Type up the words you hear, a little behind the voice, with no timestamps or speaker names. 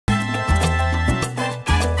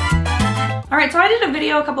All right, so I did a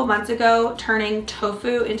video a couple months ago turning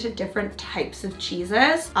tofu into different types of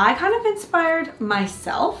cheeses. I kind of inspired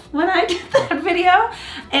myself when I did that video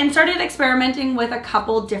and started experimenting with a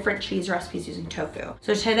couple different cheese recipes using tofu.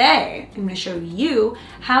 So today I'm gonna show you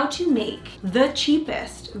how to make the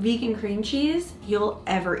cheapest vegan cream cheese you'll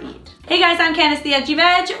ever eat. Hey guys, I'm Candace the Edgy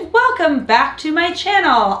Veg. Welcome back to my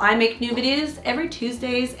channel. I make new videos every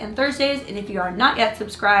Tuesdays and Thursdays, and if you are not yet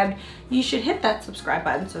subscribed, you should hit that subscribe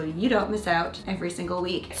button so you don't miss out every single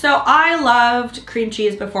week. So I loved cream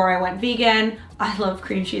cheese before I went vegan. I love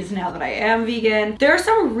cream cheese now that I am vegan. There are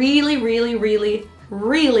some really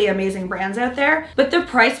amazing brands out there, but the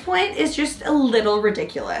price point is just a little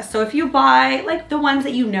ridiculous. So if you buy like the ones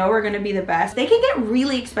that you know are gonna be the best, they can get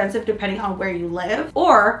really expensive depending on where you live,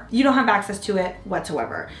 or you don't have access to it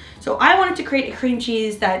whatsoever. So I wanted to create a cream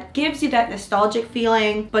cheese that gives you that nostalgic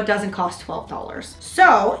feeling, but doesn't cost $12.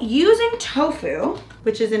 So using tofu,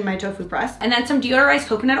 which is in my tofu press, and then some deodorized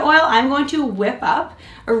coconut oil, I'm going to whip up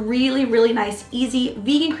a really nice, easy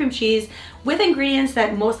vegan cream cheese with ingredients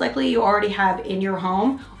that most likely you already have in your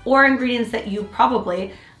home, or ingredients that you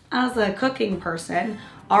probably, as a cooking person,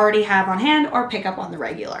 already have on hand or pick up on the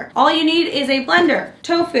regular. All you need is a blender,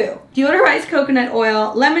 tofu, deodorized coconut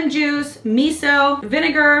oil, lemon juice, miso,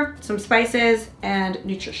 vinegar, some spices, and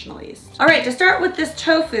nutritional yeast. All right, to start with this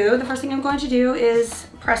tofu, the first thing I'm going to do is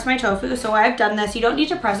press my tofu. So I've done this. You don't need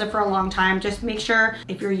to press it for a long time. Just make sure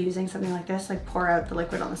if you're using something like this, like pour out the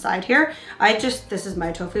liquid on the side here. This is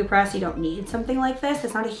my tofu press. You don't need something like this.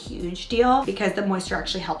 It's not a huge deal because the moisture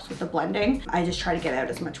actually helps with the blending. I just try to get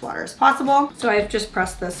out as much water as possible. So I've just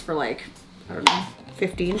pressed this for like, I don't know,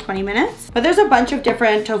 15, 20 minutes. But there's a bunch of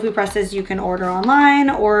different tofu presses you can order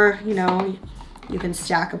online, or, you know, you can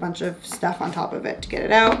stack a bunch of stuff on top of it to get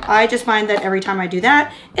it out. I just find that every time I do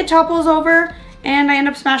that, it topples over and I end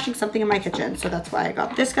up smashing something in my kitchen. So that's why I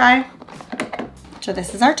got this guy. So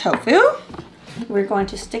this is our tofu. We're going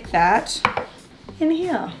to stick that in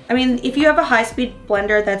here. I mean, if you have a high-speed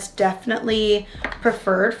blender, that's definitely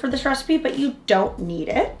preferred for this recipe, but you don't need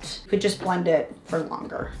it. You could just blend it for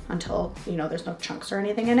longer until, you know, there's no chunks or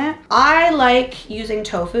anything in it. I like using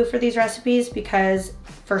tofu for these recipes because,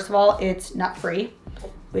 first of all, it's nut-free,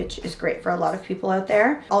 which is great for a lot of people out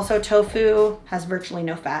there. Also, tofu has virtually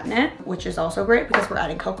no fat in it, which is also great because we're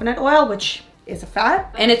adding coconut oil, which is a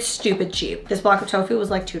fat, and it's stupid cheap. This block of tofu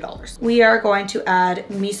was like $2. We are going to add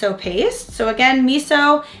miso paste. So again,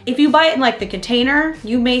 miso, if you buy it in like the container,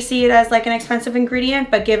 you may see it as like an expensive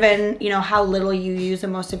ingredient, but given, you know, how little you use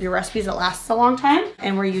in most of your recipes, it lasts a long time,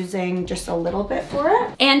 and we're using just a little bit for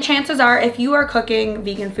it. And chances are, if you are cooking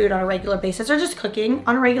vegan food on a regular basis, or just cooking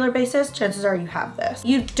on a regular basis, chances are you have this.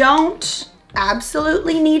 You don't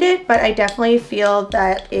absolutely need it, but I definitely feel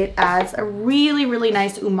that it adds a really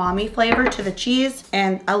nice umami flavor to the cheese,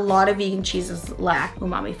 and a lot of vegan cheeses lack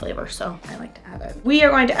umami flavor, so I like to add it. We are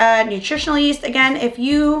going to add nutritional yeast. Again, if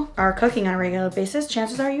you are cooking on a regular basis,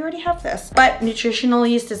 chances are you already have this, but nutritional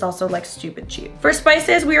yeast is also like stupid cheap. For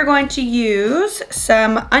spices, we are going to use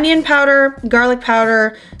some onion powder, garlic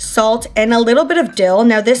powder, salt, and a little bit of dill.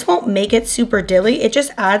 Now this won't make it super dilly, it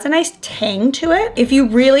just adds a nice tang to it. If you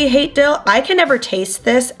really hate dill, I can never taste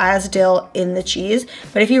this as dill in the cheese,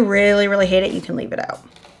 but if you really hate it, you can leave it out.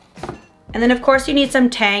 And then of course you need some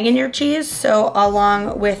tang in your cheese, so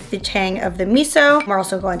along with the tang of the miso, we're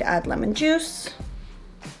also going to add lemon juice,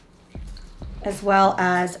 as well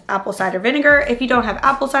as apple cider vinegar. If you don't have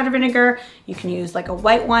apple cider vinegar, you can use like a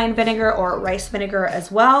white wine vinegar or rice vinegar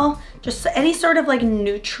as well. Just any sort of like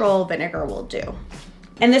neutral vinegar will do.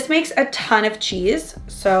 And this makes a ton of cheese,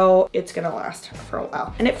 so it's gonna last for a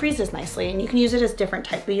while. And it freezes nicely, and you can use it as different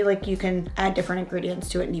type. Like you can add different ingredients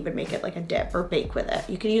to it and even make it like a dip or bake with it.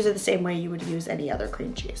 You can use it the same way you would use any other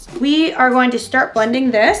cream cheese. We are going to start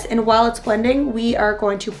blending this, and while it's blending, we are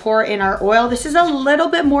going to pour in our oil. This is a little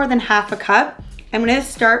bit more than half a cup. I'm gonna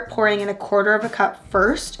start pouring in 1/4 cup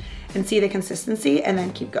first and see the consistency, and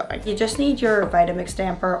then keep going. You just need your Vitamix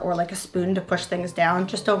damper or like a spoon to push things down.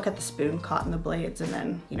 Just don't get the spoon caught in the blades, and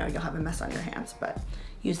then, you know, you'll have a mess on your hands, but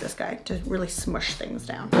use this guy to really smush things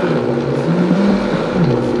down.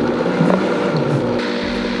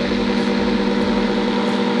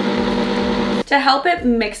 To help it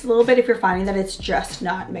mix a little bit, if you're finding that it's just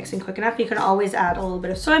not mixing quick enough, you can always add a little bit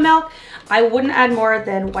of soy milk. I wouldn't add more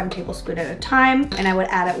than 1 tablespoon at a time, and I would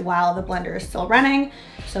add it while the blender is still running.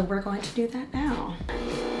 So we're going to do that now.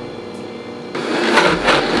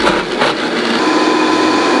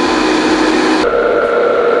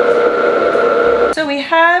 So we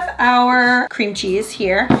have our cream cream cheese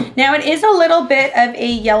here. Now it is a little bit of a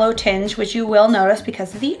yellow tinge, which you will notice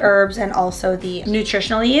because of the herbs and also the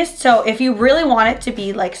nutritional yeast. So if you really want it to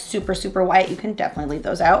be like super, super white, you can definitely leave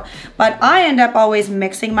those out. But I end up always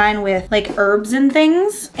mixing mine with like herbs and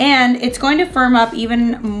things, and it's going to firm up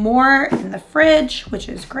even more in the fridge, which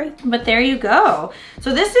is great. But there you go.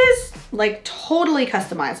 So this is like totally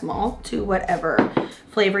customizable to whatever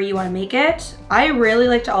flavor you want to make it. I really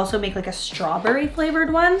like to also make like a strawberry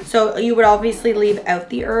flavored one. So you would obviously leave out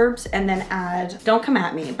the herbs and then add, don't come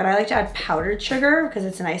at me, but I like to add powdered sugar because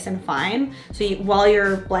it's nice and fine. So while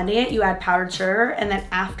you're blending it, you add powdered sugar, and then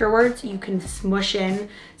afterwards you can smush in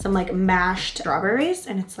some like mashed strawberries,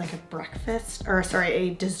 and it's like a breakfast, or sorry, a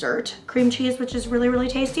dessert cream cheese, which is really, really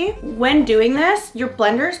tasty. When doing this, your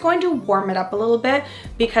blender is going to warm it up a little bit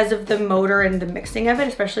because of the motor and the mixing of it,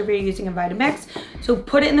 especially if you're using a Vitamix. So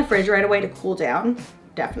put it in the fridge right away to cool down.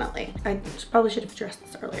 Definitely. I probably should have addressed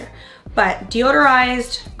this earlier. But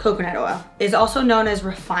deodorized coconut oil is also known as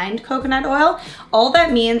refined coconut oil. All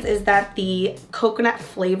that means is that the coconut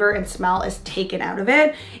flavor and smell is taken out of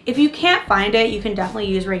it. If you can't find it, you can definitely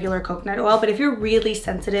use regular coconut oil. But if you're really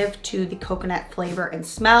sensitive to the coconut flavor and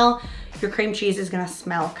smell, your cream cheese is gonna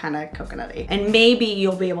smell kind of coconutty, and maybe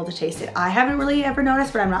you'll be able to taste it. I haven't really ever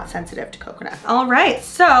noticed, but I'm not sensitive to coconut. All right,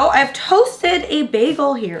 so I've toasted a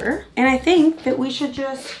bagel here, and I think that we should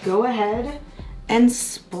just go ahead and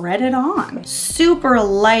spread it on. Super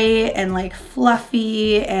light and like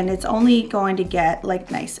fluffy, and it's only going to get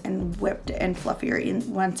like nice and whipped and fluffier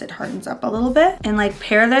once it hardens up a little bit. And like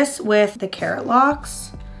pair this with the carrot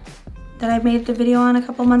lox that I made the video on a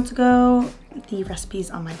couple months ago. The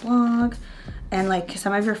recipes on my blog, and like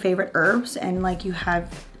some of your favorite herbs, and like you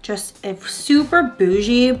have just a super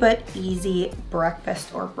bougie but easy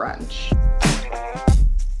breakfast or brunch.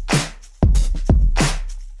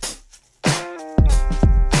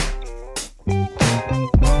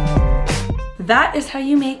 That is how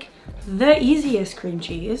you make the easiest cream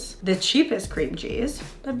cheese, the cheapest cream cheese,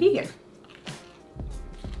 but vegan.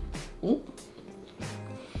 Ooh.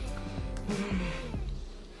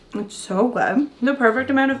 It's so good. The perfect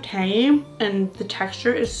amount of tangy, and the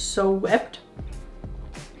texture is so whipped.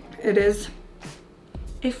 It is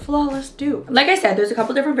a flawless do. Like I said, there's a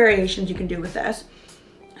couple different variations you can do with this.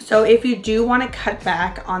 So if you do want to cut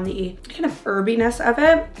back on the kind of herbiness of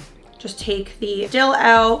it, just take the dill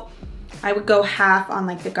out. I would go half on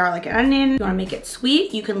like the garlic and onion. If you want to make it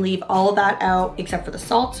sweet, you can leave all that out except for the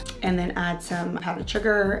salt, and then add some powdered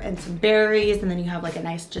sugar and some berries, and then you have like a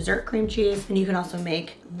nice dessert cream cheese. And you can also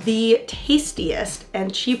make the tastiest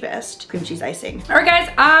and cheapest cream cheese icing. All right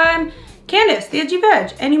guys, I'm Candace, the Edgy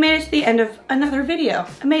Veg, and you made it to the end of another video.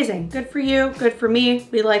 Amazing. Good for you, good for me.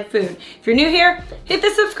 We like food. If you're new here, hit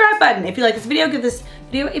the subscribe button. If you like this video, give this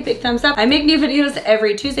video a big thumbs up. I make new videos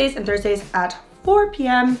every Tuesdays and Thursdays at 4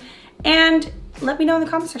 p.m. And let me know in the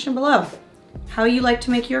comment section below how you like to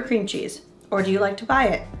make your cream cheese, or do you like to buy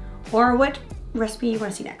it, or what recipe you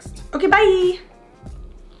want to see next. Okay, bye.